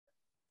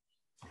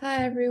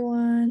Hi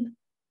everyone,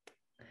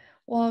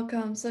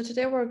 welcome. So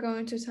today we're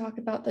going to talk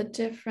about the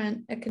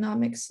different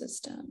economic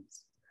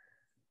systems.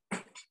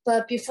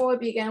 But before we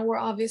begin, we're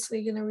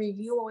obviously going to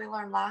review what we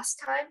learned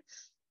last time.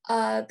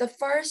 Our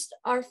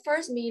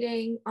first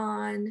meeting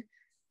on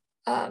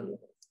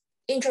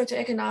Intro to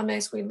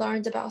Economics, we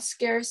learned about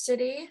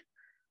scarcity.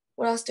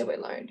 What else did we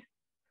learn?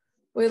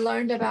 We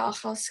learned about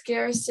how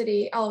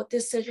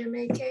decision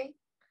making.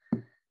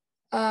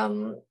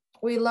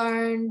 We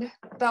learned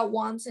about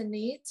wants and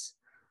needs.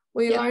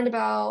 We learned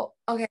about,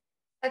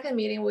 second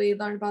meeting, we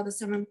learned about the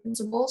 7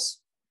 principles.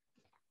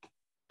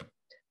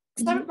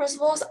 7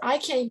 principles, I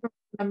can't even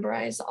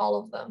memorize all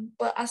of them,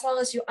 but as long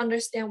as you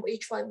understand what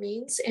each one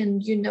means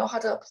and you know how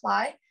to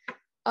apply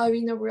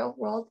in the real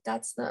world,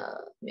 that's the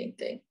main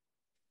thing.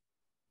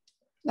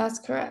 That's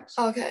correct.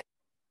 Okay.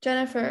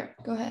 Jennifer,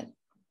 go ahead.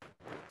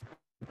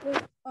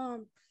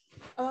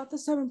 About the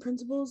 7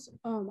 principles,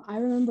 I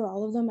remember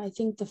all of them. I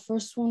think the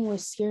first one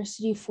was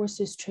scarcity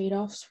forces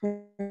trade-offs,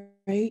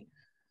 right?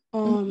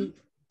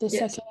 The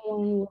second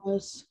one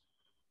was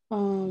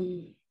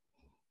I'm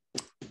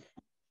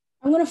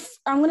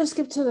gonna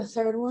skip to the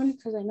third one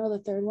because I know the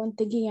third one,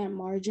 thinking at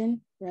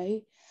margin,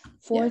 right?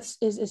 Fourth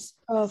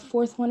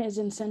one is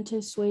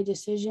incentives sway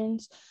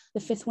decisions. The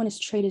fifth one is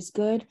trade is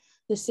good.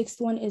 The sixth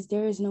one is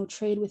there is no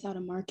trade without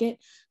a market.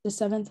 The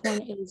seventh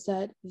one is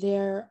that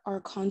there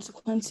are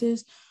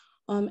consequences.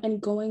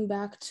 And going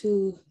back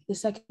to the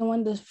second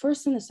one, the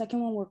first and the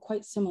second one were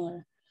quite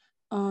similar.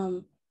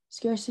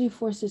 Scarcity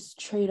forces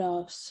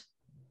trade-offs.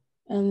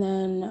 And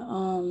then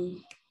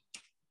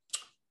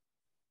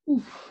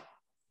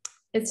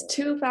it's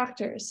 2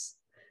 factors.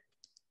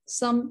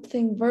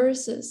 Something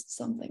versus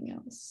something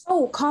else.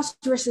 Oh, cost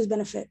versus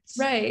benefits.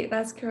 Right,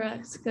 that's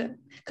correct.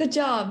 Good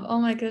job. Oh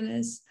my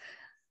goodness.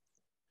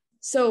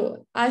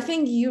 So I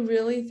think you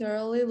really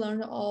thoroughly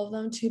learned all of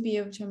them to be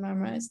able to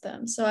memorize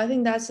them. So I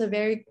think that's a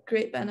very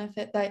great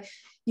benefit that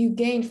you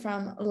gained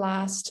from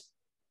last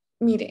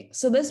meeting.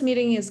 So this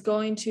meeting is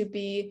going to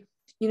be,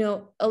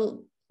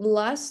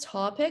 less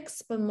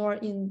topics, but more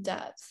in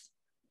depth.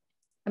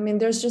 I mean,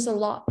 there's just a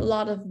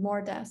lot of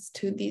more depth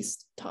to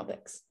these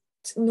topics.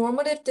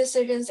 Normative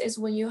decisions is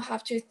when you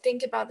have to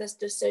think about this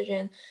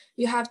decision.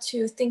 You have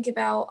to think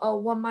about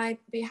what might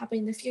be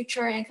happening in the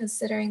future and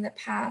considering the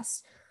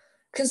past.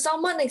 Can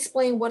someone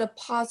explain what a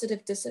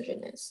positive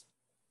decision is?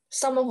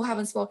 Someone who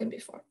haven't spoken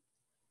before.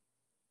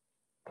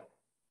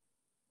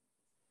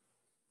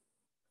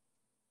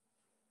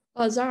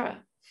 Oh,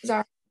 Zara.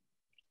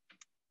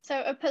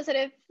 So a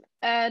positive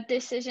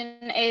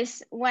decision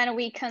is when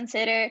we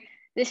consider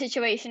the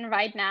situation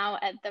right now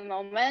at the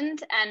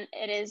moment, and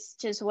it is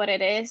just what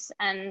it is,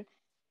 and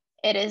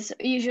it is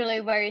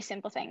usually very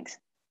simple things.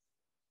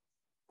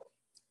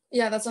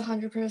 Yeah, that's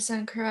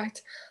 100%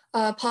 correct.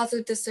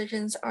 Positive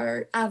decisions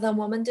are at the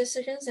moment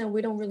decisions, and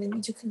we don't really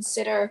need to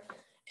consider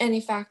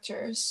any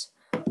factors.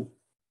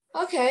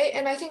 Okay,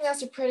 and I think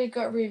that's a pretty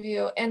good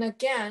review. And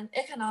again,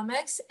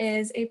 economics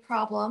is a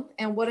problem.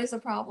 And what is a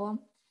problem?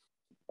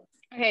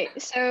 Okay,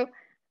 so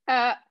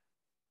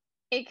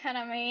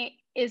economy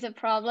is a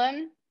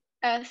problem.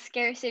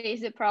 Scarcity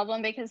is a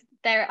problem because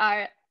there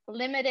are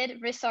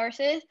limited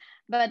resources,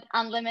 but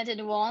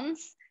unlimited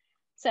wants.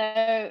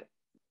 So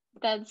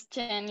that's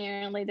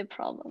genuinely the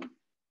problem.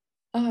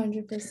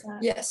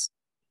 100%.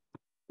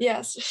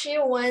 Yes, she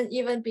went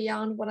even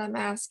beyond what I'm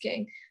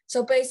asking.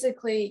 So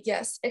basically,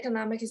 yes,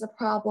 economic is a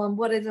problem.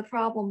 What is the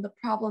problem? The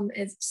problem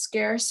is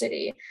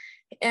scarcity.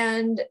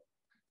 And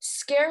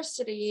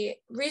scarcity,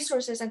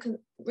 resources and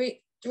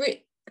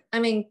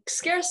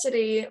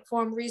scarcity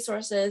form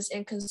resources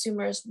and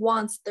consumers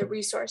wants the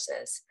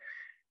resources.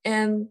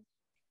 And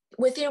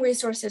within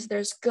resources,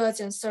 there's goods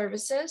and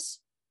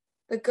services.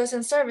 The goods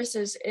and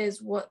services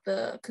is what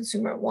the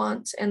consumer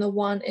wants, and the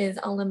want is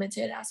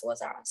unlimited, as what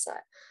Zara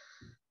said.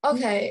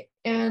 Okay,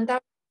 and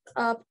that's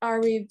up our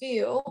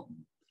review.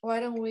 Why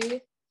don't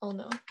we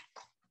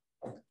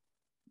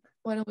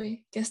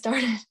get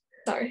started?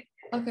 Sorry.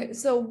 Okay,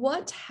 so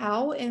what,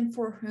 how, and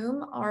for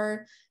whom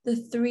are the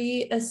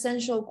 3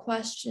 essential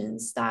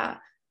questions that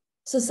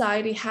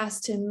society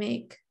has to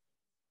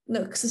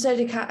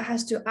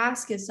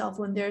ask itself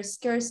when there's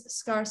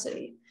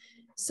scarcity.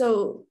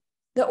 So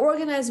the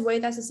organized way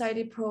that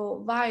society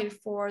provide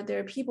for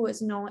their people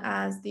is known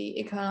as the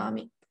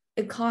economy.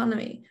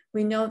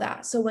 We know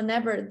that. So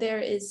whenever there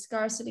is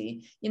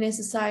scarcity in a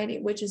society,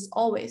 which is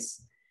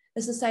always,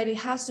 the society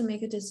has to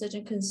make a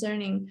decision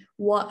concerning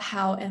what,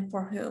 how, and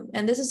for whom.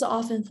 And this is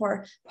often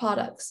for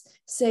products.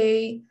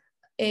 Say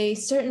a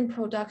certain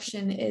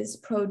production is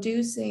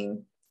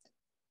producing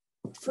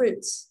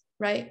fruits,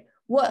 right?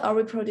 What are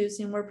we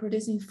producing? We're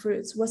producing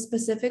fruits. What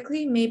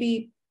specifically?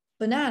 Maybe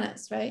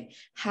bananas, right?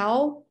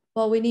 How?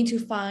 Well, we need to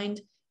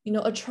find,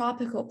 a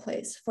tropical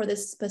place for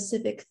this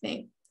specific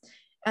thing.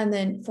 And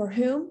then for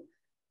whom,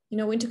 we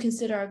need to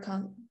consider our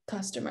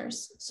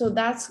customers. So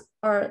that's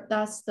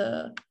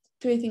the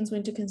 3 things we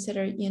need to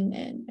consider in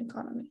an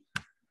economy.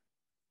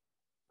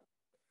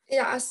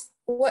 Yeah, as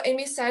what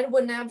Amy said,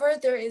 whenever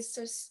there is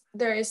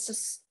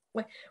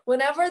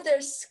whenever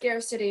there's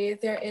scarcity,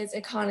 there is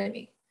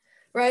economy,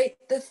 right?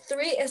 The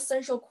three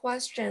essential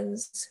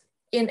questions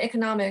in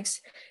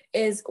economics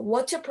is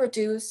what to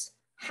produce,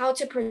 how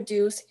to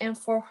produce, and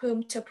for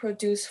whom to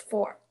produce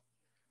for.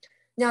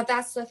 Now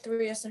that's the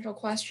three essential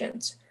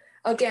questions.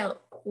 Again,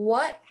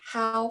 what,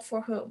 how,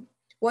 for whom,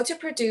 what to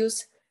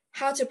produce,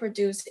 how to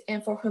produce,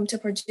 and for whom to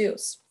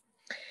produce.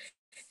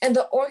 And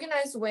the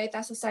organized way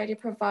that society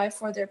provides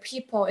for their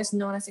people is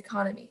known as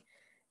economy.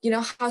 You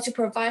know, how to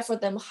provide for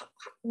them,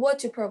 what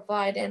to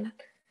provide, and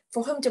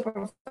for whom to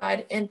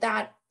provide, and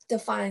that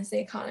defines the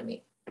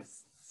economy.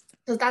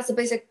 So that's the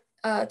basic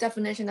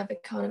definition of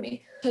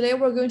economy. Today,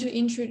 we're going to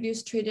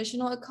introduce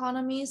traditional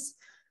economies,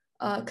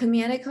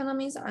 command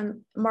economies,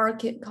 and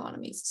market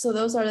economies. So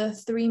those are the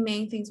three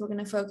main things we're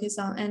going to focus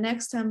on. And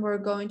next time, we're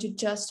going to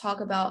just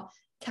talk about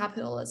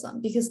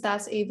capitalism, because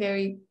that's a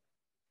very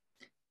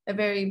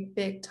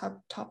big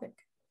topic.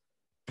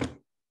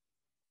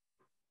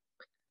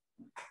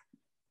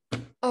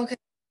 Okay,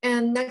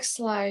 and next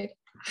slide.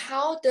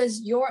 How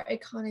does your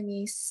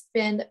economy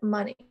spend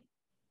money?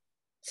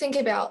 Think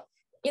about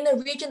in the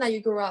region that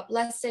you grew up.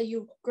 Let's say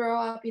you grew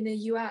up in the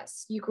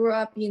US, you grew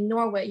up in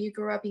Norway, you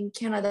grew up in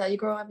Canada, you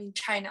grew up in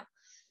China.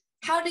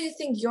 How do you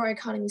think your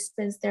economy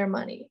spends their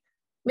money?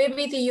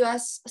 Maybe the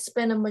US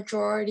spend a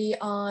majority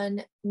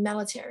on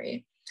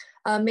military.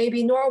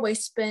 Maybe Norway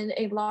spend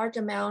a large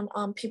amount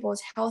on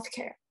people's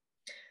healthcare.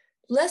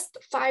 List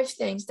 5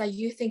 things that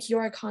you think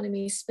your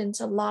economy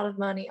spends a lot of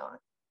money on.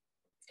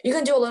 You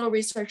can do a little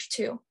research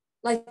too.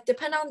 Like,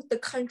 depend on the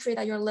country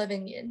that you're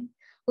living in.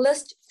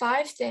 List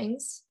 5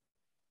 things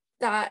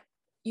that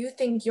you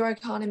think your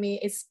economy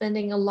is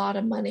spending a lot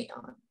of money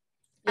on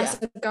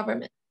as a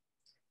government.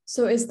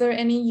 So is there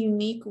any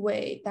unique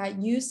way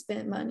that you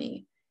spend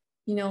money?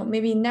 You know,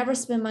 maybe never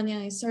spend money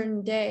on a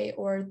certain day,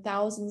 or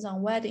thousands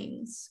on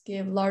weddings,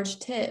 give large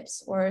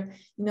tips, or,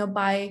 you know,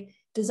 buy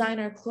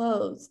designer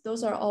clothes.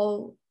 Those are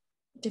all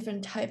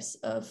different types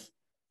of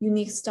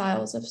unique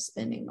styles of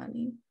spending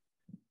money.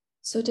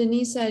 So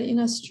Denise said, in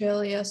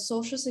Australia,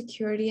 social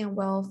security and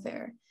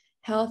welfare,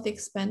 health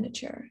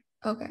expenditure.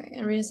 Okay,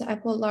 and Rita said, I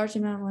put a large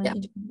amount of money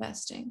into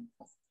investing.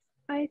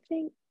 I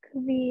think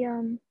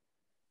the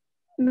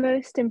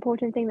most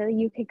important thing that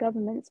the UK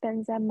government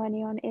spends their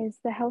money on is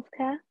the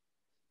healthcare,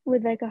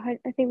 with like I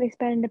think they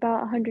spend about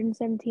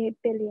 178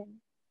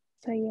 billion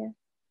per year.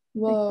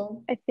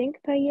 Whoa. I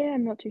think per year,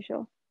 I'm not too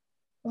sure.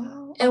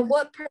 Wow. And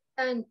what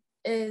percent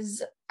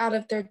is out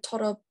of their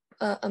total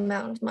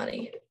amount of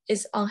money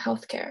is on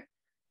healthcare?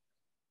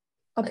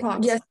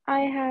 Approximately. Yes. I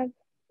have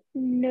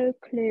no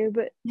clue,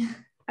 but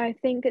I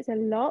think it's a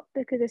lot,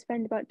 because they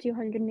spend about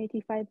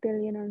 285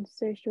 billion on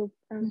social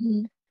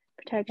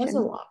protection. That's a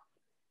lot.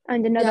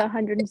 And another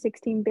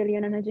 116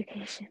 billion on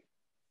education.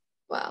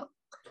 Wow.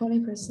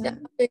 20%.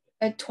 Yeah,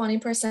 at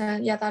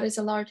 20%. Yeah, that is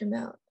a large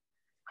amount.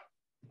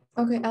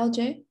 Okay,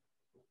 LJ?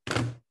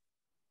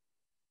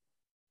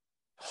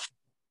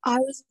 I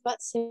was about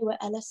to say what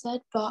Ella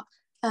said, but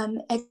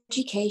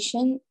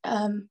education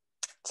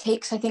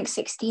takes, I think,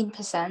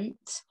 16%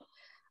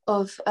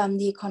 of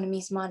the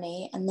economy's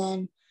money, and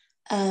then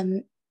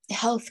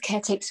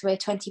healthcare takes away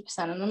 20%,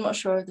 and I'm not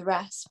sure of the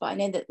rest, but I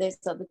know that those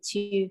are the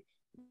 2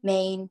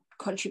 main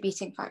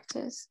contributing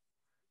factors.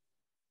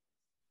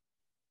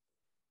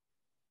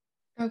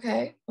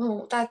 Okay,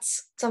 well,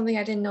 that's something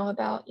I didn't know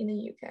about in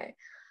the UK.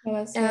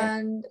 Yes,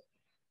 and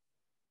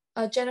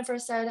Jennifer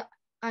said,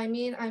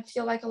 I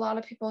feel like a lot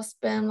of people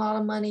spend a lot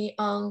of money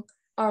on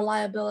our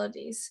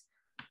liabilities.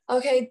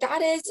 Okay,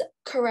 that is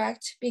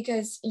correct,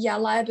 because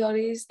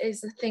liabilities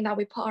is the thing that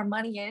we put our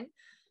money in.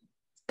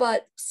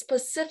 But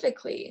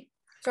specifically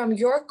from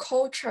your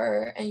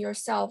culture and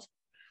yourself,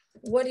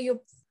 what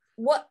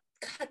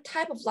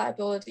type of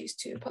liabilities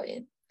do you put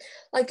in?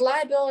 Like,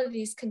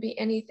 liabilities can be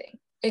anything.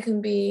 It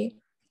can really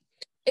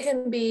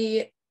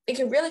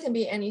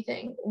be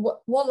anything.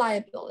 What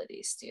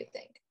liabilities do you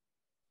think?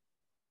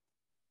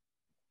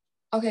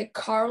 Okay,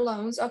 car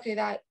loans. Okay,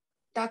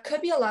 that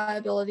could be a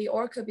liability,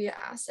 or it could be an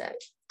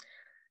asset.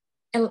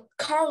 And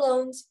car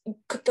loans,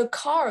 the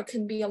car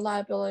can be a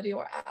liability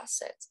or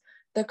asset.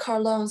 The car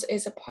loans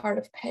is a part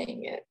of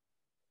paying it.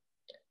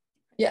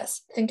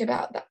 Yes, think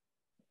about that.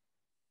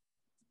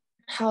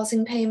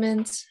 Housing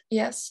payments,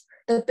 yes,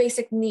 the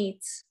basic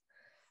needs.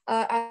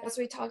 As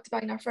we talked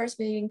about in our first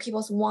meeting,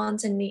 people's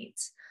wants and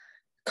needs.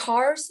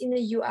 Cars in the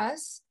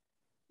US,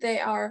 they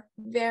are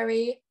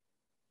very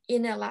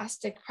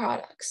inelastic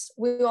products.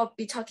 We will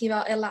be talking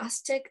about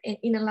elastic and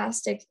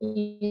inelastic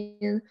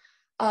in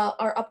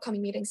our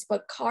upcoming meetings,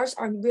 but cars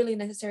are really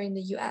necessary in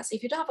the US.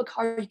 If you don't have a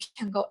car, you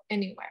can't go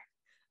anywhere,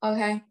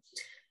 okay?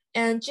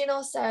 And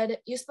Gino said,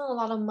 you spend a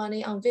lot of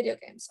money on video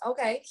games.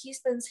 Okay, he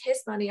spends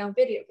his money on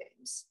video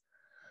games.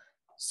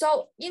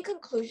 So in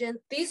conclusion,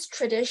 these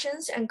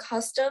traditions and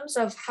customs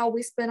of how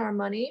we spend our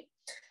money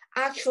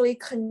actually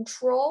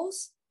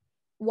controls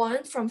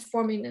one from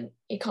forming an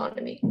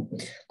economy.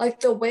 Like,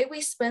 the way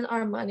we spend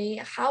our money,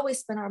 how we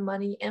spend our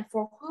money, and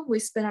for whom we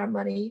spend our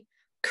money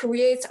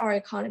creates our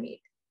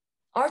economy.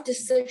 Our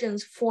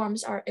decisions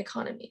forms our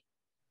economy.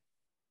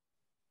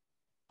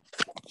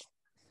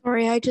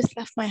 Sorry, I just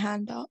left my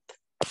hand up.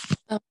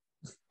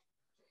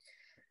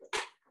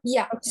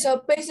 Yeah,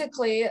 so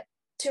basically,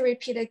 to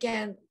repeat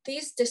again,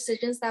 these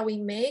decisions that we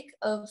make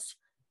of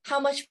how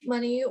much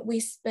money we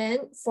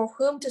spend, for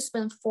whom to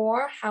spend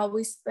for, how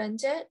we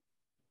spend it,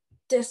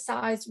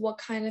 decides what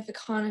kind of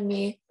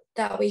economy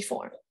that we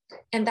form.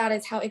 And that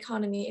is how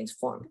economy is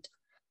formed.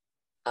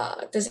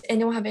 Does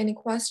anyone have any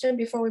question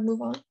before we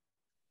move on?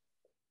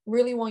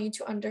 Really want you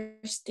to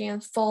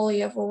understand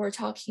fully of what we're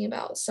talking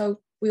about,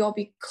 so we all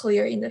be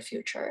clear in the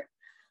future.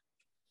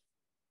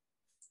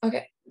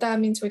 Okay, that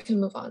means we can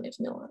move on if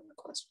no one has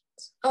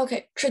questions.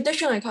 Okay,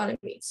 traditional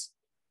economies.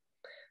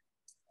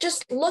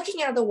 Just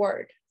looking at the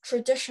word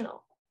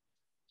traditional,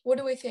 what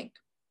do we think?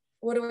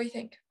 What do we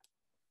think?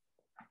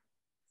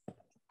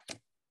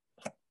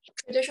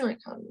 Traditional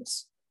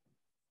economies.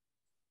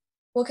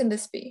 What can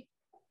this be?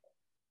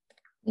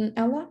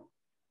 Ella?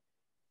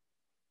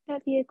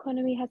 That the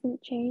economy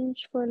hasn't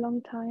changed for a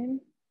long time.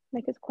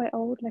 Like it's quite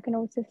old, like an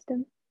old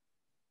system.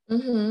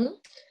 Mm-hmm.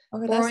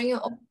 Okay, Boring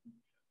and old.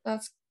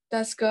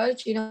 That's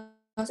good. You know,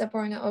 that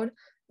boring and old.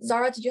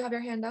 Zara, did you have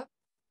your hand up?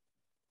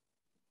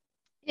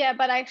 Yeah,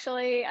 but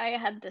actually I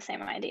had the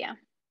same idea.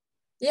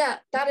 Yeah,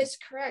 that is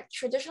correct.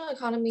 Traditional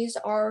economies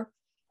are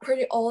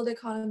pretty old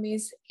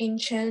economies,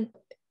 ancient.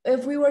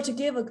 If we were to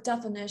give a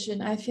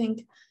definition, I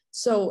think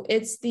so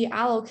it's the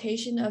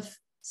allocation of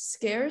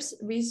scarce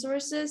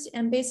resources,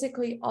 and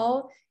basically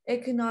all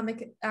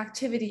economic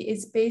activity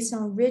is based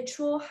on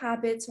ritual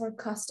habits or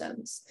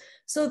customs.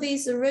 So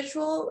these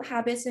ritual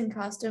habits and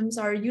customs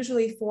are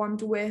usually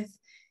formed with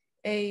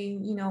a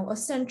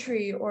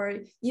century or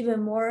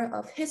even more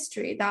of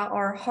history that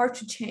are hard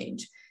to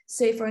change.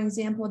 Say, for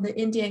example, the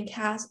Indian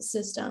caste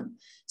system.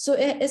 So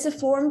it's a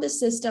formed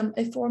system,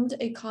 a formed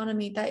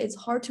economy that is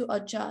hard to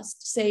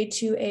adjust, say,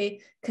 to a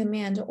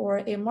command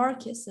or a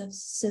market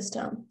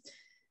system.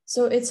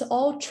 So it's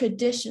all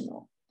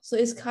traditional. So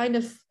it's kind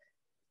of,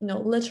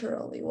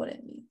 literally what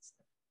it means.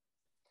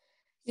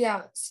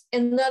 Yeah,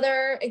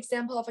 another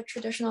example of a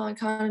traditional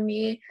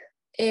economy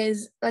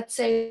is, let's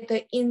say,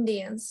 the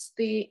Indians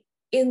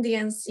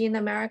in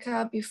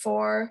America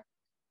before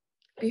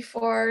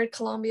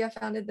Colombia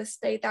founded the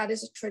state. That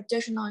is a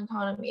traditional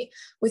economy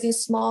within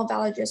small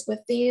villages,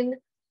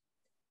 within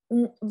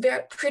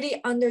very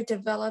pretty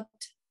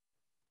underdeveloped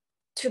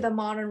to the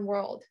modern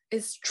world.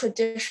 Is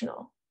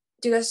traditional.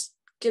 Do you guys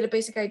get a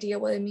basic idea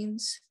what it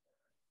means?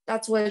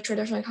 That's what a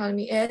traditional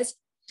economy is.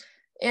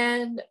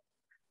 And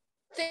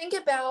think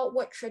about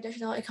what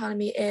traditional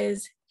economy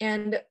is,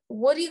 and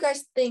what do you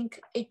guys think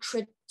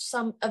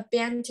some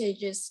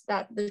advantages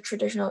that the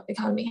traditional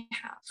economy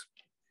have?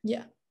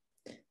 Yeah.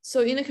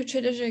 So in a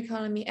traditional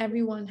economy,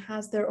 everyone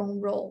has their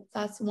own role.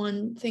 That's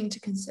one thing to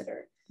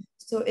consider.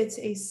 So it's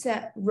a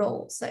set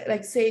role,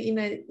 like say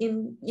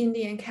in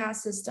Indian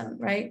caste system,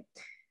 right?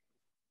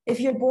 If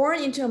you're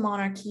born into a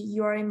monarchy,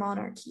 you are a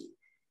monarchy.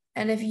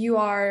 And if you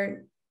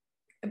are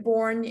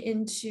born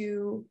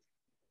into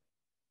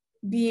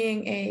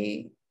being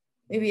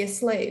maybe a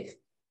slave,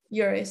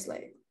 you're a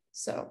slave.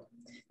 So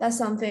that's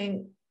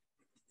something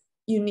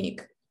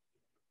unique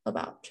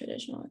about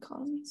traditional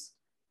economies.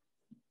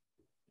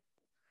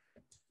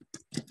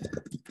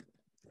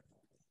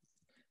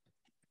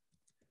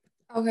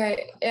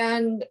 Okay,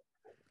 and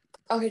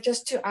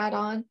just to add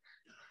on,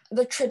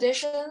 the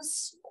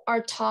traditions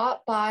are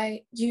taught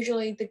by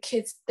usually the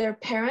kids, their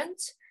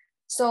parents.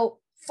 So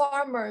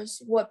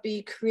farmers would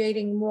be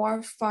creating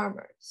more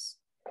farmers.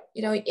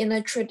 In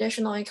a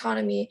traditional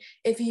economy,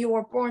 if you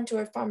were born to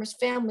a farmer's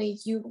family,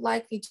 you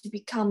likely to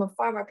become a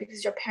farmer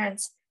because your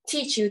parents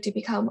teach you to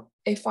become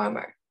a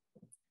farmer.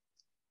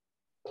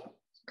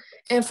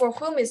 And for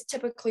whom is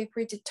typically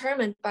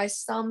predetermined by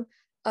some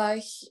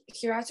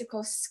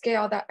hierarchical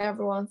scale that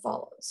everyone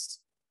follows.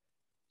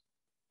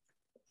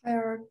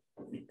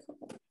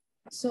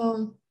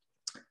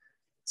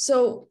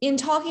 So in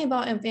talking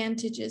about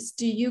advantages,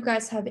 do you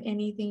guys have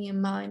anything in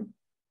mind?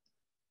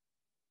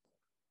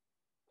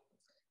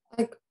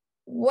 Like,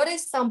 what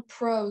is some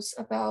pros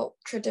about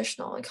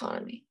traditional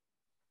economy?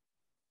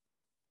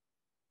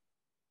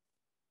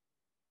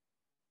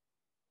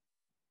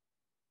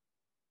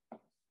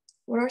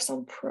 What are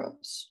some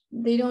pros?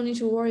 They don't need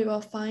to worry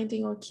about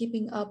finding or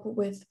keeping up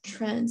with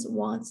trends,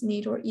 wants,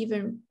 need, or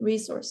even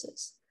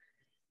resources.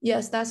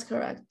 Yes, that's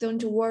correct.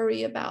 Don't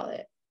worry about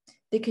it.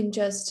 They can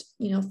just,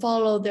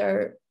 follow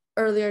their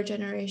earlier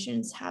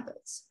generation's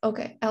habits.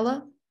 Okay,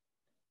 Ella?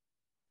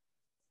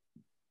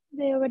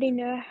 They already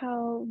know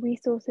how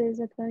resources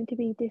are going to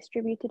be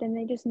distributed, and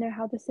they just know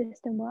how the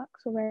system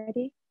works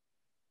already.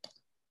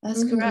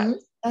 That's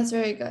correct. That's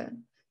very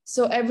good.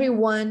 So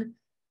everyone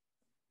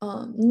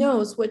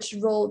knows which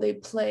role they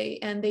play,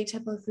 and they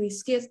typically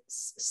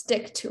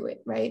stick to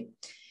it, right?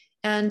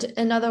 And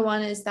another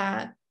one is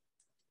that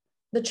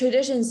the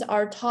traditions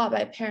are taught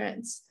by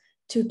parents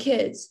to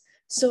kids.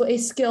 So a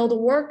skilled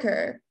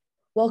worker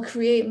will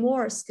create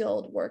more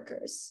skilled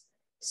workers.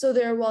 So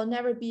there will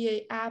never be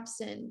an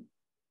absent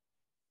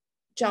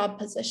job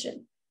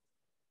position.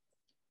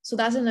 So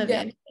that's an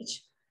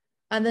advantage.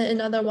 And then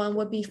another one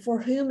would be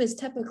for whom is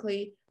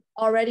typically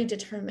already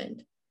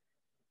determined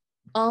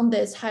on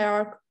this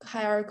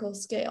hierarchical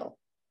scale.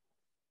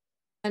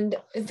 And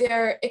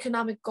their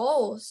economic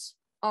goals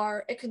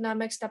are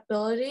economic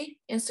stability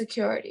and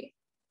security.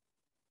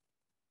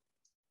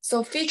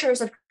 So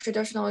features of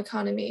traditional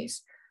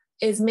economies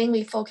is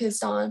mainly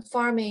focused on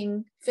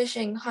farming,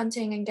 fishing,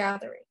 hunting, and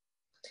gathering.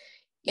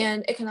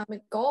 And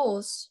economic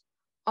goals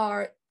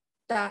are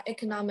that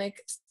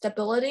economic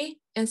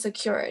stability and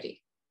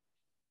security.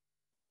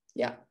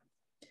 Yeah.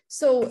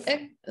 So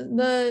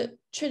the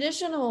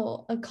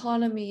traditional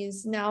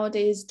economies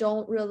nowadays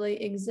don't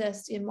really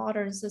exist in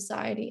modern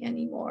society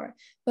anymore,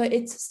 but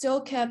it's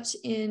still kept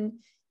in,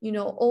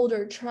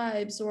 older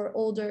tribes or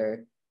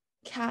older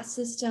caste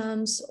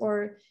systems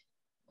or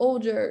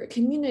older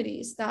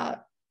communities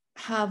that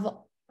have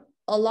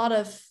a lot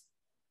of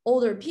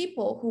older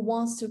people who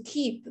wants to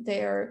keep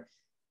their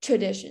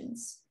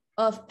traditions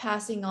of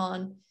passing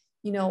on,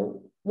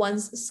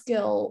 one's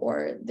skill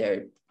or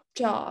their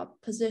job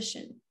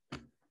position.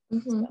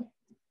 Mm-hmm.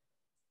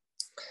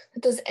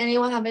 Does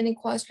anyone have any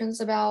questions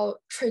about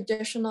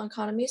traditional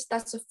economies?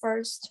 That's the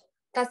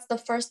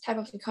first type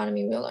of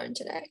economy we learned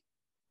today,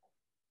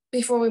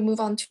 before we move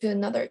on to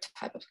another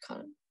type of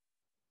economy.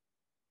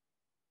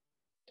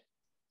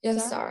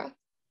 Yes, Sarah.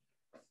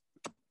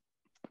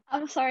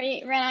 I'm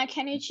sorry, Rena,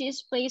 can you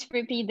just please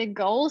repeat the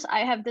goals?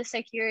 I have the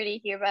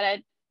security here, but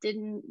I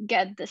didn't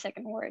get the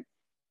second word.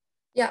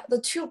 Yeah,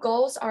 the two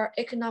goals are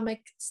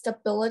economic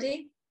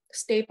stability,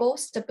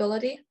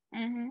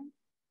 Mm-hmm.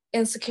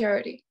 and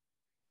security.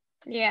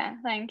 Yeah,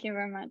 thank you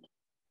very much.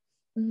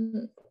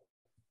 Mm-hmm.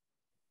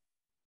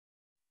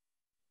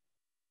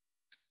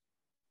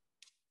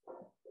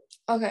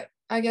 Okay,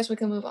 I guess we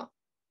can move on.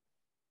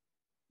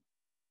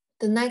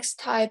 The next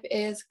type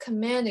is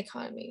command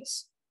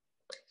economies.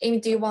 Amy,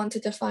 do you want to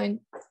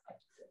define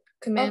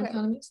command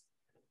economies?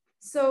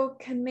 So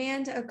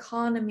command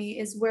economy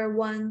is where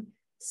one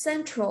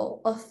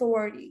central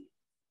authority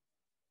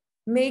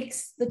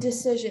makes the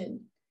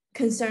decision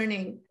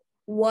concerning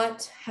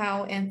what,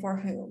 how, and for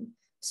whom.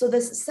 So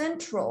this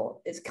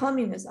central is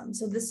communism.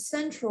 So this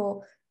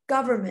central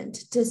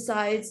government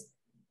decides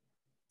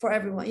for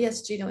everyone.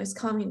 Yes, Gino, is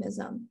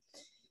communism.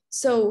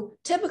 So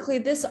typically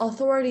this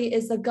authority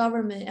is the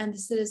government and the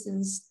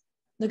citizens.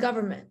 The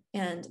government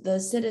and the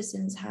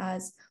citizens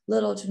has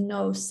little to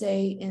no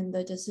say in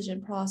the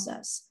decision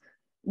process,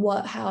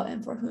 what, how,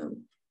 and for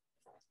whom.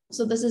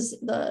 So this is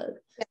the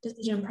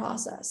decision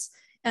process.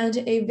 And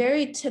a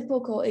very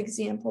typical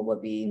example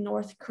would be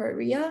North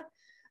Korea.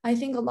 I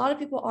think a lot of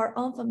people are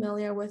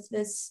unfamiliar with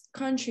this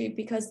country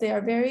because they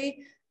are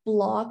very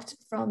blocked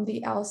from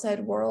the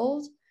outside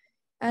world.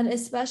 And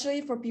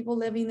especially for people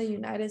living in the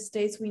United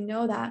States, we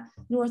know that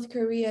North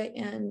Korea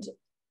and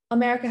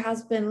America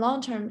has been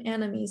long-term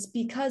enemies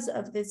because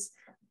of this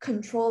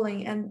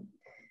controlling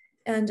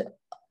and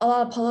a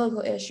lot of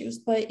political issues.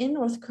 But in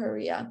North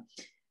Korea,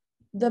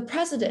 the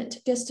president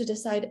gets to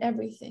decide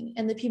everything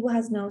and the people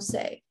has no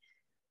say.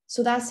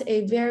 So that's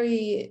a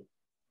very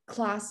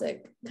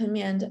classic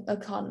command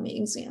economy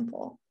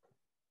example.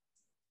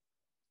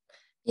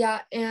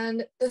 Yeah,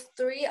 and the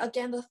three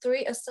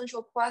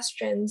essential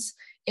questions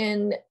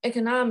in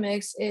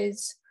economics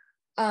is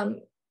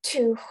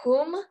to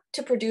whom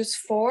to produce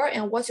for,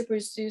 and what to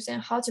produce,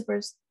 and how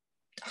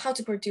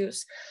to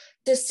produce.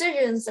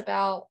 Decisions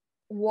about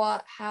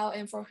what, how,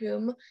 and for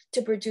whom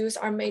to produce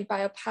are made by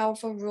a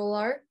powerful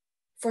ruler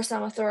for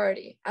some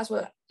authority, as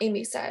what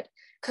Amy said.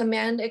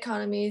 Command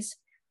economies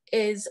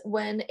is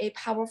when a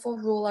powerful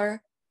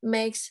ruler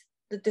makes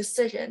the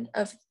decision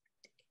of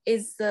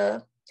this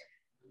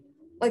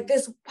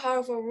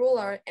powerful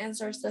ruler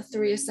answers the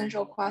three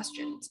essential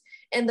questions.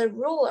 And the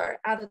ruler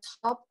at the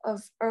top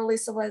of early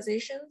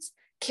civilizations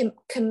can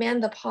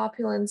command the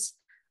populace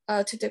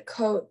to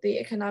decode the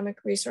economic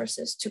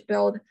resources to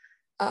build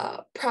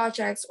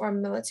projects or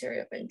military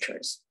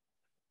adventures.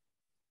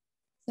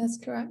 That's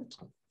correct.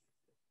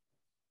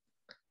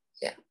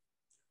 Yeah,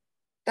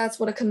 that's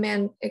what a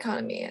command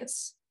economy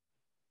is.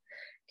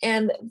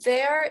 And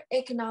their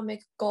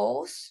economic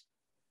goals,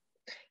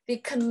 the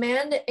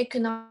command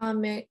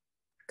economic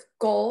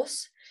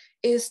goals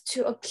is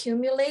to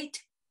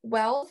accumulate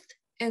wealth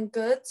and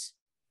goods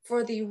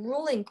for the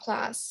ruling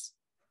class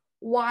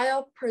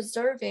while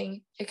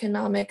preserving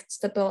economic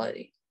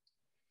stability.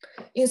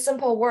 In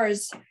simple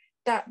words,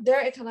 that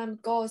their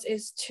economic goals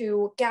is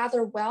to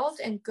gather wealth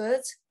and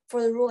goods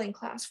for the ruling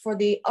class, for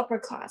the upper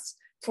class,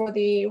 for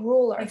the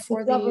ruler, like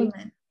for the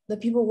government, the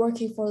people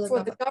working for the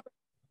government.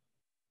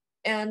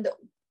 And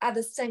at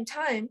the same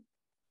time,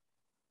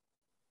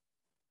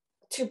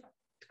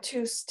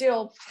 to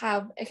still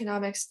have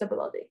economic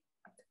stability.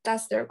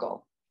 That's their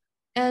goal.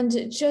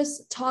 And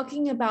just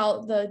talking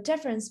about the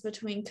difference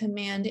between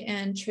command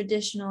and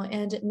traditional,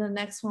 and in the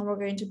next one we're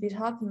going to be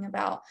talking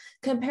about,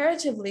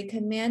 comparatively,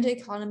 command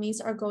economies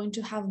are going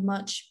to have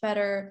much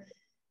better,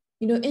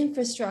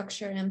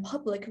 infrastructure and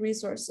public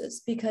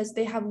resources because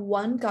they have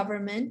one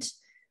government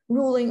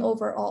ruling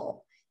over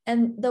all.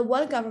 And the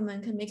one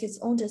government can make its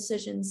own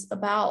decisions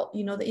about,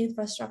 the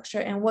infrastructure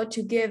and what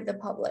to give the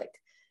public.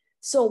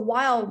 So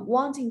while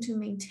wanting to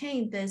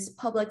maintain this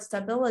public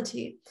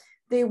stability,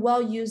 they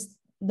will use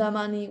the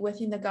money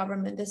within the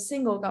government, the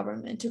single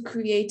government, to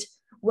create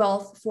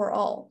wealth for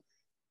all,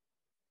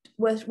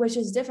 which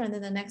is different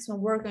than the next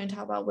one we're going to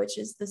talk about, which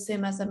is the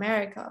same as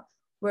America,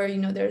 where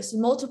there's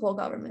multiple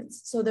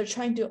governments. So they're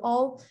trying to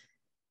all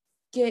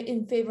get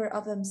in favor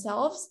of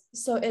themselves.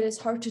 So it is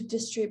hard to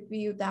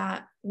distribute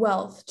that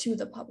wealth to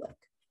the public.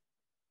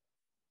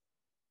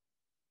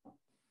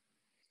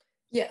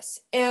 Yes,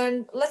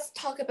 and let's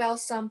talk about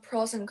some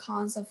pros and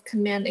cons of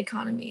command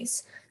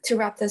economies to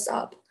wrap this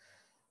up.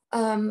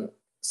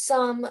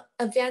 Some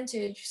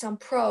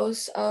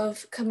pros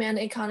of command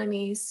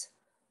economies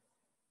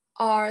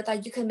are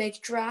that you can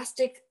make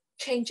drastic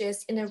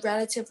changes in a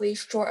relatively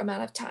short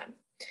amount of time,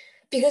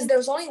 because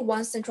there's only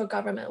one central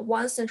government,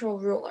 one central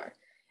ruler.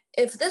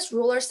 If this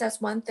ruler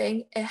says one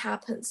thing, it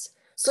happens.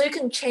 So you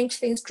can change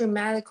things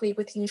dramatically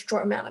within a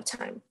short amount of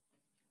time.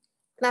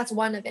 That's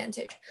one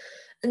advantage.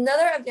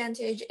 Another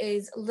advantage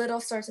is little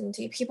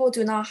certainty. People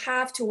do not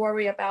have to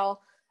worry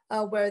about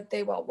where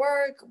they will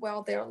work,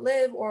 where they'll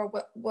live, or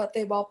what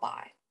they will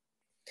buy.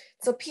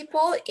 So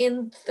people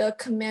in the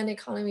command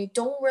economy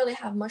don't really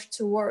have much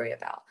to worry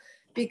about,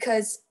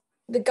 because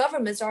the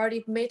government's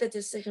already made the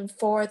decision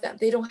for them.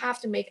 They don't have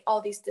to make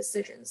all these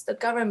decisions. The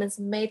government's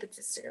made the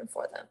decision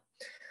for them.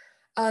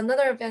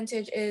 Another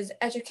advantage is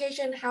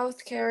education,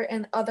 healthcare,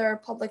 and other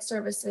public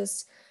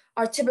services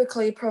are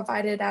typically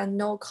provided at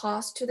no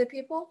cost to the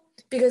people,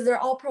 because they're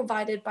all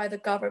provided by the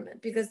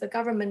government, because the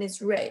government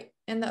is rich.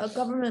 And the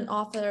government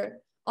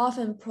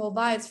often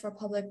provides for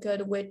public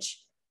good,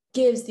 which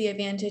gives the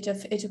advantage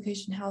of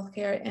education,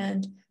 healthcare,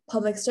 and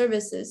public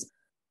services.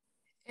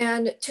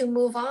 And to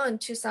move on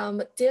to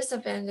some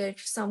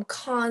disadvantage, some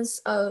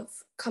cons of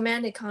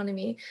command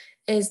economy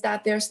is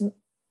that there's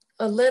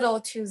a little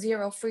to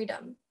zero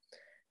freedom.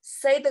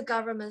 Say the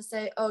government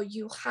say, oh,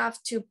 you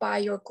have to buy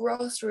your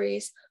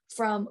groceries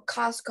from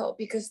Costco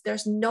because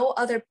there's no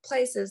other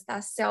places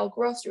that sell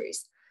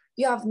groceries.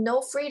 You have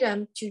no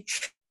freedom to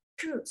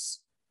choose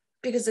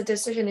because the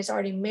decision is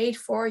already made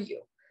for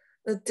you.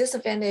 The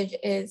disadvantage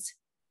is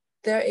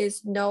there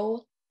is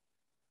no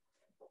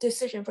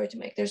decision for you to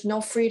make. There's no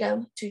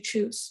freedom to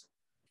choose.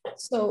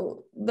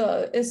 So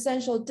the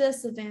essential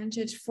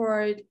disadvantage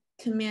for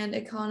command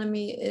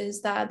economy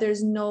is that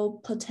there's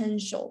no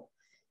potential.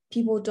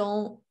 People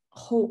don't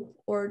hope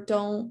or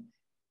don't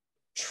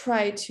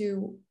try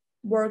to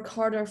work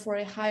harder for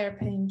a higher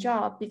paying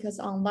job, because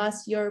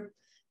unless you're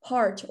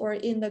part or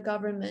in the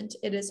government,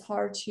 it is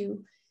hard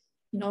to,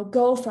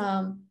 go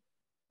from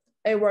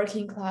a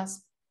working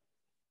class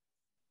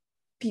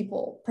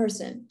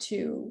person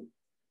to,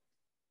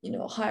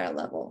 higher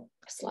level.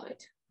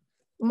 Slide.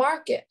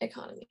 Market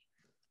economy.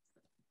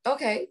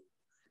 Okay,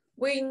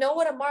 we know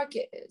what a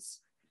market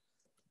is.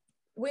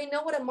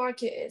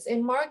 A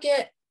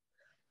market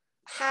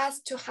has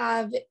to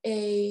have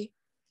a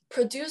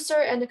producer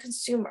and a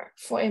consumer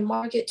for a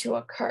market to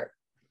occur.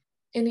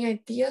 Any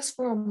ideas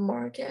for a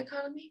market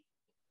economy?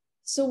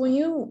 So when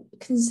you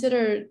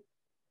consider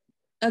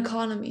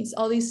economies,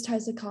 all these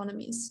types of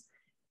economies,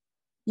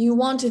 you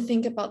want to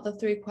think about the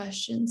three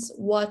questions: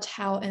 what,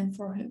 how, and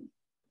for whom.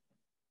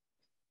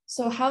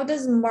 So how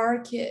does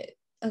market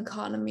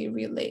economy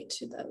relate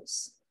to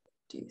those,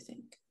 do you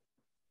think?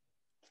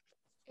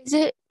 Is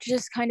it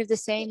just kind of the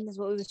same as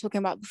what we were talking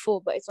about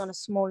before, but it's on a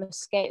smaller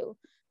scale?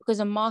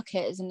 Because a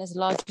market isn't as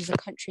large as a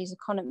country's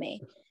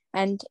economy,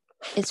 and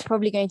it's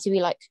probably going to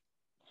be like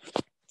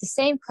the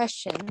same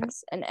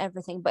questions and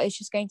everything, but it's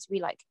just going to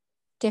be like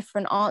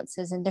different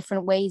answers and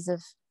different ways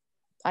of,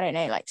 I don't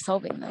know, like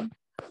solving them.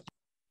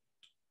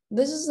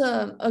 This is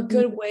a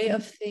good way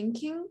of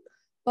thinking,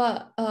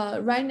 but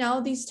right now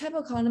these type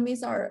of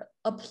economies are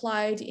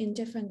applied in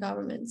different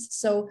governments.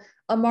 So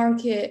a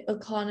market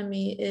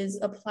economy is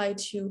applied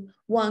to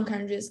one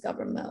country's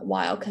government,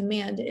 while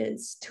command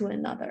is to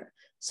another.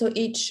 So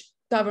each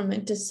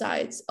government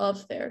decides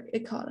of their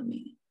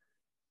economy.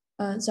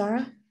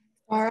 Zara?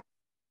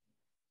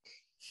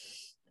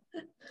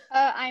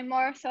 I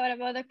more thought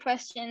about the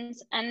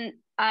questions, and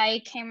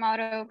I came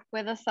out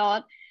with a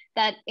thought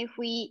that if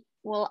we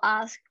will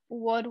ask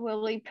what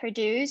will we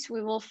produce,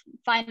 we will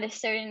find a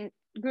certain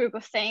group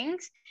of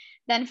things.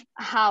 Then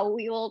how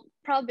we will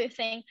probably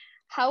think,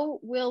 how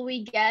will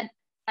we get,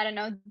 I don't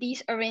know,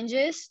 these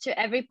oranges to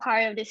every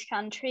part of this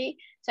country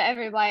so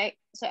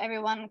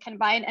everyone can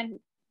buy it? And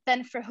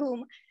then for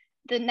whom?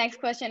 The next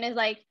question is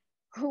like,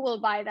 who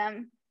will buy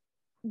them?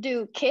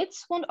 Do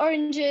kids want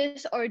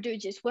oranges, or do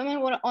just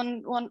women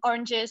want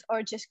oranges,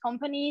 or just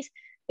companies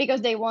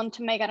because they want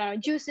to make, I don't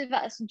know,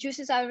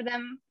 juices out of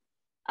them?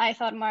 I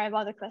thought more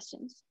about the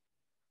questions.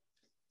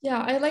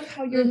 Yeah, I like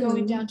how you're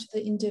going down to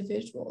the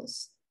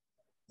individuals.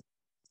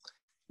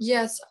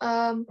 Yes.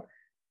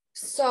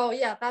 So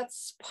yeah,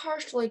 that's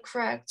partially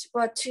correct.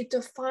 But to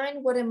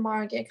define what a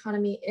market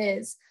economy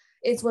is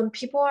when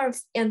people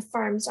and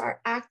firms are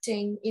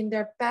acting in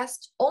their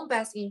own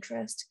best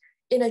interest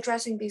in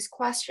addressing these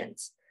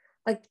questions.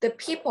 like the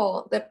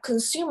people, the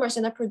consumers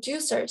and the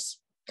producers,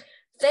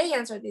 they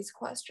answer these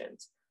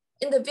questions.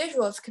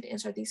 Individuals can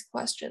answer these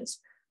questions.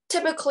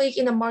 Typically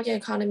in a market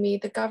economy,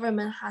 the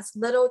government has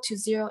little to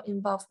zero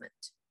involvement.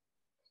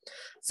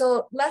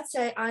 So let's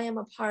say I am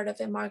a part of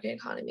a market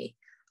economy.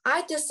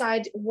 I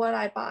decide what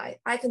I buy.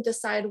 I can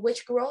decide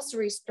which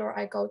grocery store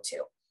I go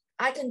to.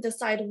 I can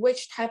decide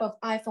which type of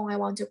iPhone I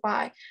want to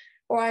buy,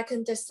 or I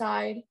can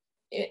decide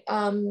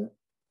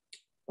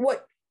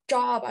what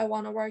job I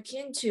want to work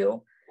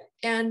into.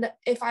 And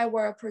if I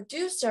were a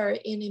producer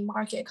in a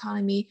market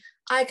economy,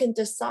 I can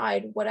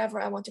decide whatever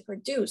I want to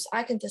produce.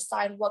 I can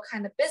decide what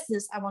kind of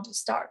business I want to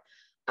start.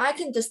 I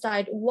can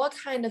decide what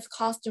kind of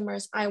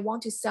customers I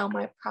want to sell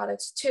my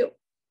products to.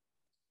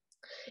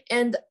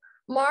 And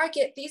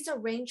these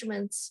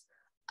arrangements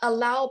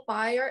allow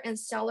buyer and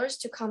sellers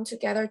to come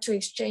together to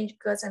exchange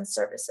goods and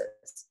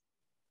services.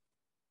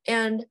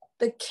 And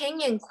the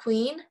king and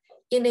queen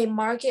in a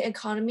market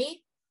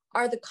economy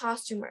are the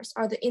customers,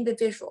 are the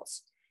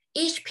individuals.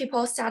 Each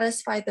people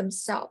satisfy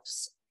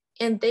themselves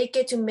and they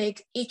get to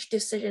make each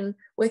decision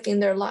within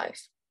their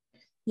life.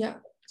 Yeah,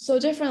 so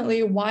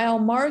differently, while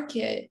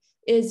market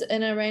is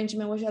an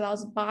arrangement which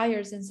allows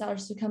buyers and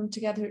sellers to come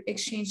together to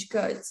exchange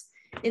goods,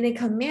 in a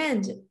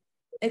command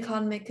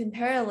economy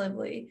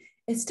comparatively,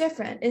 it's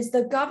different. It's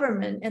the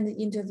government and the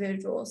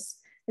individuals.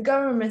 The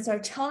governments are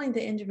telling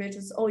the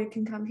individuals, oh, you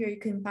can come here, you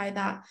can buy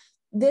that.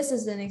 This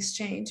is an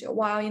exchange,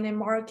 while in a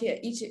market,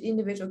 each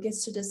individual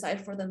gets to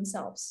decide for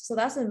themselves. So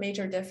that's a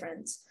major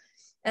difference.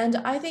 And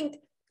I think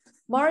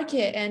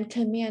market and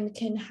command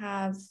can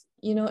have,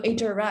 a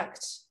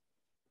direct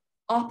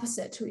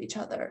opposite to each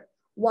other,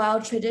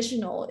 while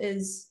traditional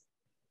is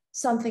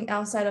something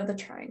outside of the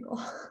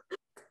triangle.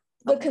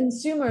 The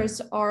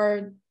consumers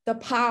are the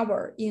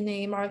power in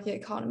a market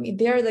economy.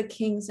 They're the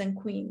kings and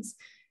queens.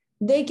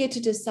 They get to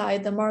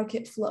decide the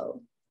market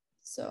flow.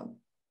 So.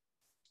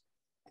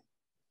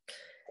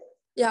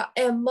 Yeah,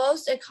 and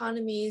most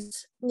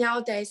economies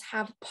nowadays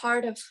have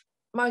part of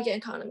market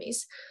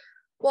economies.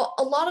 Well,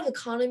 a lot of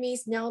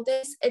economies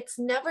nowadays, it's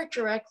never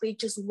directly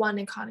just one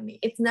economy.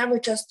 It's never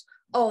just,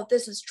 oh,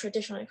 this is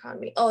traditional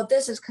economy. Oh,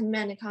 this is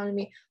command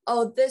economy.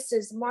 Oh, this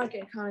is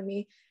market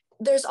economy.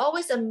 There's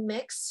always a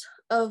mix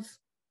of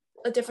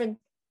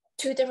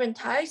two different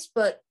types,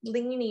 but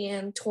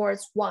lenient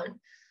towards one.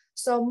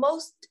 So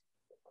most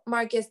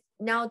markets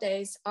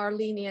nowadays are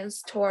lenient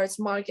towards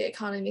market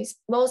economies.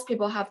 Most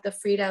people have the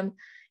freedom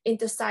in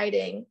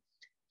deciding,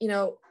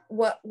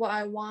 what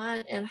I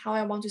want and how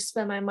I want to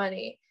spend my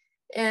money.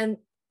 And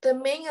the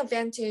main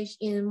advantage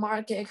in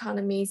market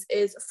economies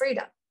is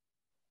freedom,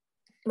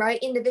 right?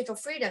 Individual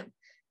freedom.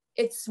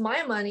 It's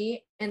my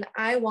money and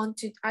I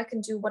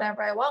can do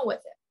whatever I want with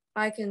it.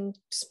 I can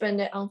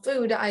spend it on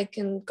food, I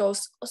can go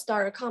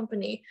start a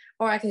company,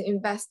 or I can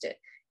invest it.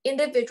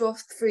 Individual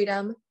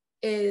freedom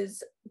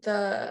is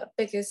the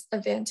biggest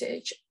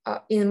advantage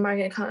in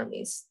market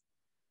economies.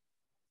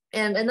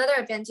 And another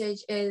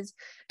advantage is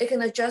it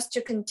can adjust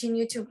to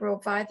continue to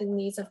provide the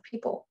needs of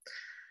people.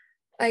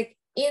 Like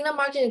in a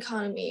market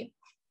economy,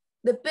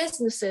 the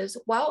businesses,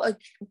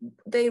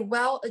 they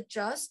will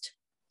adjust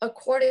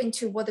according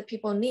to what the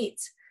people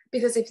needs,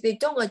 because if they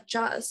don't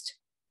adjust,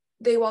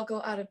 they will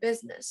go out of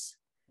business.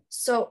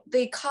 So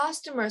the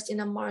customers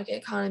in a market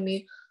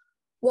economy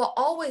will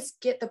always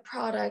get the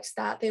products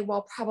that they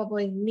will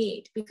probably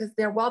need, because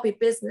there will be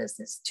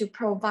businesses to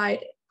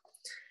provide it.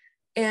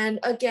 And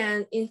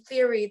again, in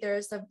theory,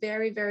 there's a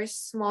very, very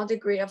small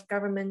degree of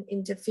government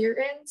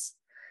interference.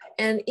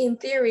 And in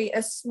theory,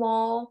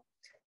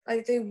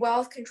 the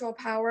wealth control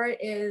power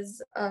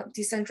is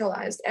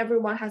decentralized.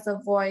 Everyone has a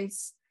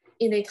voice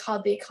in how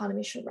the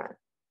economy should run.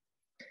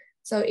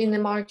 So in the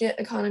market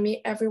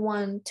economy,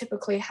 everyone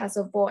typically has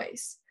a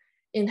voice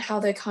in how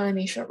the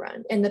economy should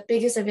run. And the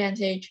biggest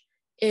advantage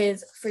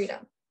is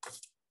freedom.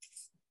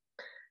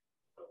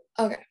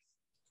 Okay.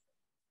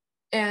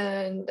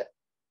 And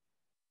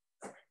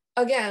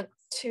again,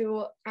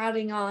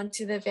 adding on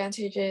to the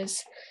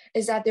advantages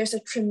is that there's a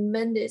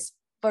tremendous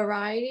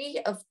variety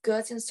of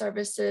goods and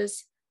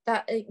services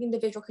that an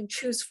individual can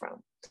choose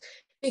from.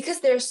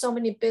 Because there are so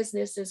many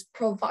businesses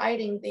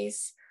providing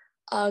these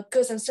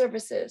goods and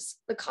services,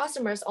 the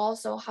customers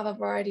also have a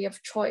variety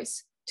of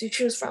choice to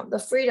choose from, the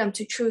freedom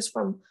to choose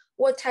from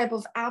what type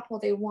of apple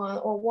they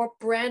want or what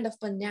brand of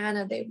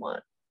banana they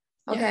want.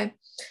 Okay.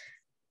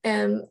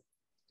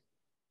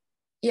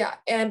 Yeah.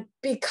 And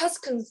because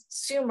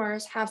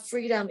consumers have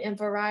freedom and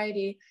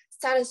variety,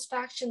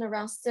 satisfaction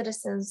around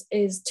citizens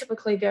is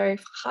typically very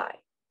high.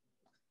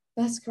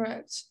 That's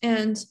correct.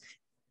 And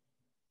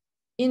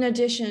in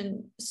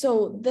addition,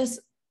 so this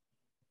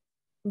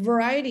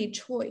variety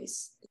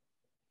choice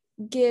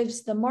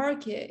gives the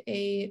market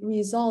a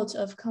result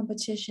of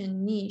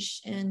competition,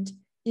 niche, and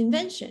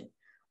invention,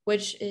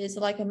 which is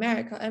like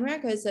America.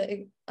 America is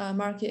a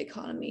market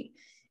economy.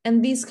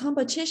 And these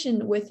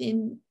competition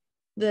within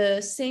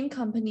the same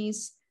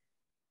companies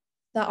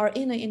that are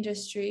in the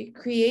industry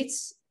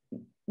creates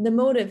the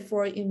motive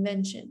for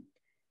invention.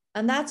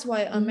 And that's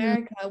why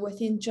America,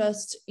 within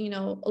just, a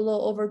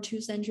little over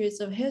 2 centuries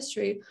of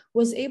history,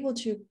 was able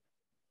to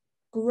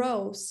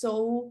grow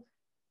so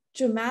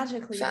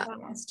dramatically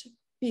fast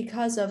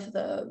because of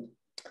the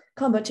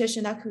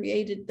competition that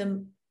created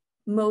the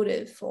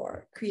motive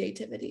for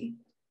creativity.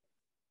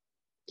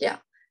 Yeah.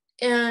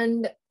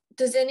 And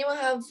does anyone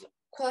have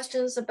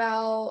questions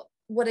about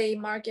what a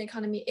market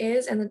economy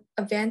is and the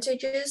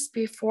advantages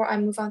before I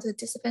move on to the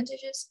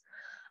disadvantages?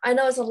 I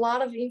know it's a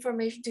lot of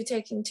information to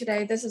take in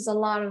today. This is a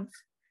lot of,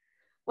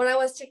 when I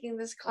was taking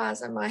this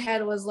class and my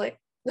head was like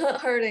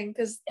hurting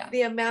because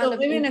the amount of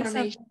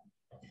information.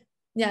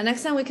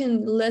 Next time we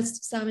can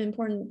list some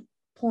important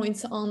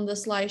points on the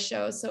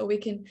slideshow so we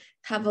can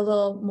have a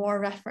little more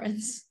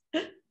reference.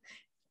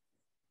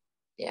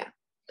 Yeah.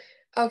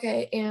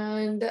 Okay,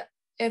 and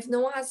if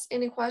no one has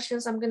any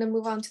questions, I'm going to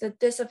move on to the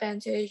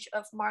disadvantage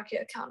of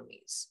market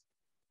economies.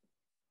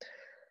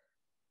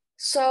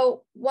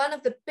 So one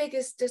of the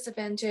biggest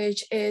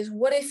disadvantage is,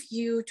 what if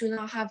you do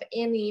not have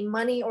any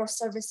money or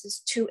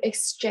services to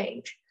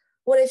exchange?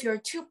 What if you're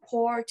too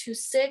poor, too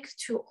sick,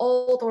 too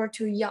old, or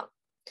too young?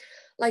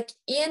 Like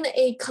in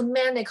a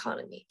command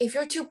economy, if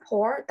you're too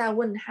poor, that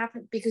wouldn't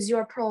happen because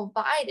you're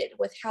provided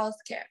with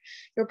healthcare,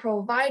 you're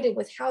provided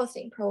with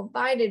housing,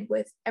 provided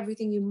with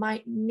everything you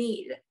might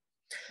need.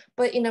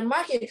 But in a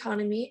market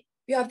economy,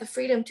 you have the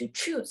freedom to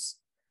choose.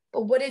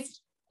 But what if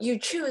you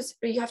choose,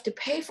 but you have to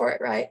pay for it,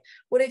 right?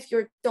 What if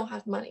you don't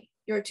have money?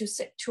 You're too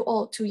sick, too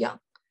old, too young.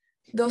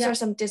 Those are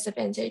some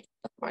disadvantages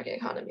of market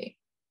economy.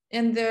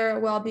 And there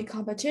will be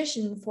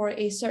competition for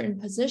a certain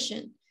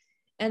position.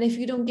 And if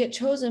you don't get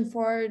chosen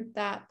for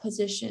that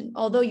position,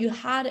 although you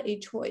had a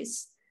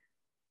choice,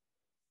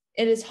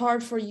 it is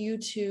hard for you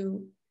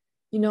to,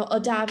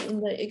 adapt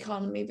in the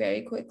economy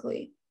very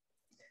quickly.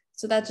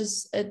 So that's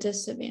just a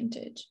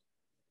disadvantage.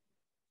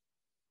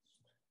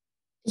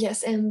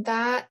 Yes, and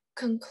that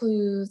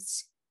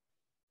concludes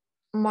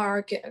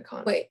market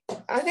economy. Wait,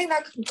 I think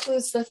that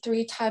concludes the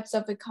 3 types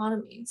of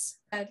economies.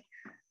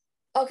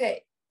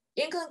 Okay,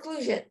 in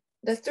conclusion,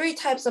 the 3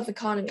 types of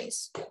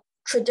economies: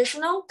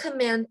 traditional,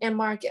 command, and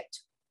market.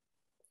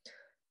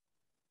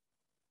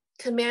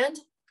 Command,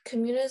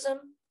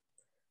 communism.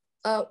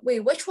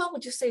 Wait, which one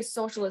would you say is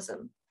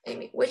socialism,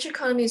 Amy? Which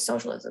economy is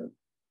socialism?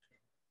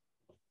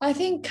 I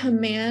think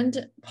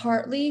command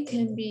partly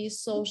can be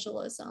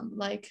socialism,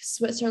 like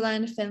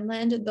Switzerland,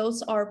 Finland,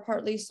 those are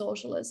partly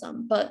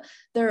socialism, but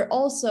they're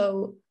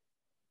also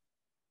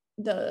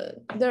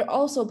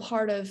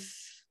part of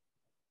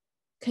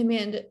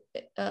command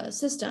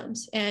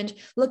systems. And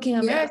looking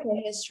at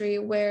American history,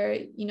 where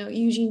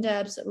Eugene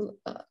Debs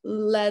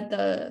led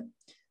the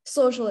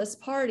Socialist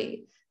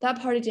Party,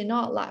 that party did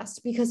not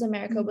last because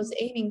America was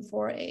aiming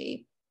for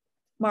a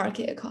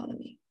market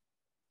economy.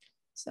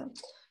 So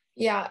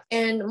yeah,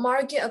 and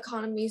market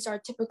economies are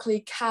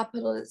typically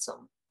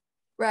capitalism,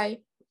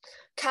 right?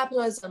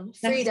 Capitalism,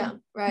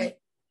 freedom, right?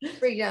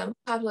 Freedom,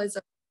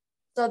 capitalism.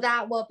 So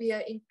that will be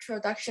an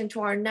introduction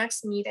to our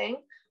next meeting.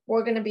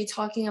 We're going to be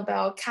talking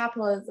about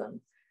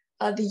capitalism,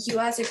 the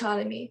US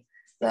economy,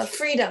 the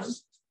freedom,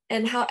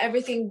 and how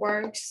everything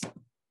works.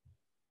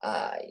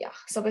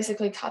 So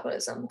basically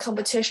capitalism,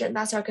 competition,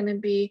 that's going to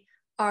be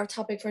our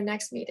topic for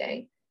next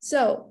meeting.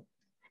 So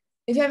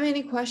if you have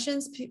any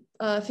questions,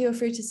 feel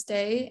free to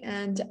stay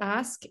and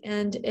ask.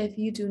 And if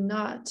you do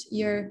not,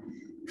 you're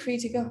free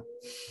to go.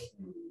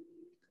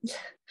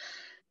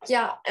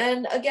 Yeah,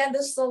 and again,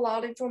 this is a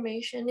lot of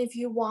information. If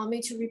you want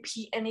me to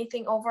repeat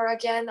anything over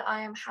again,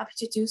 I am happy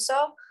to do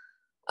so.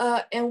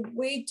 And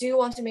we do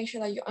want to make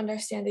sure that you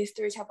understand these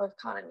 3 types of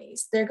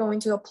economies. They're going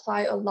to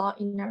apply a lot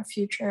in our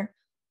future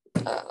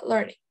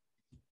learning.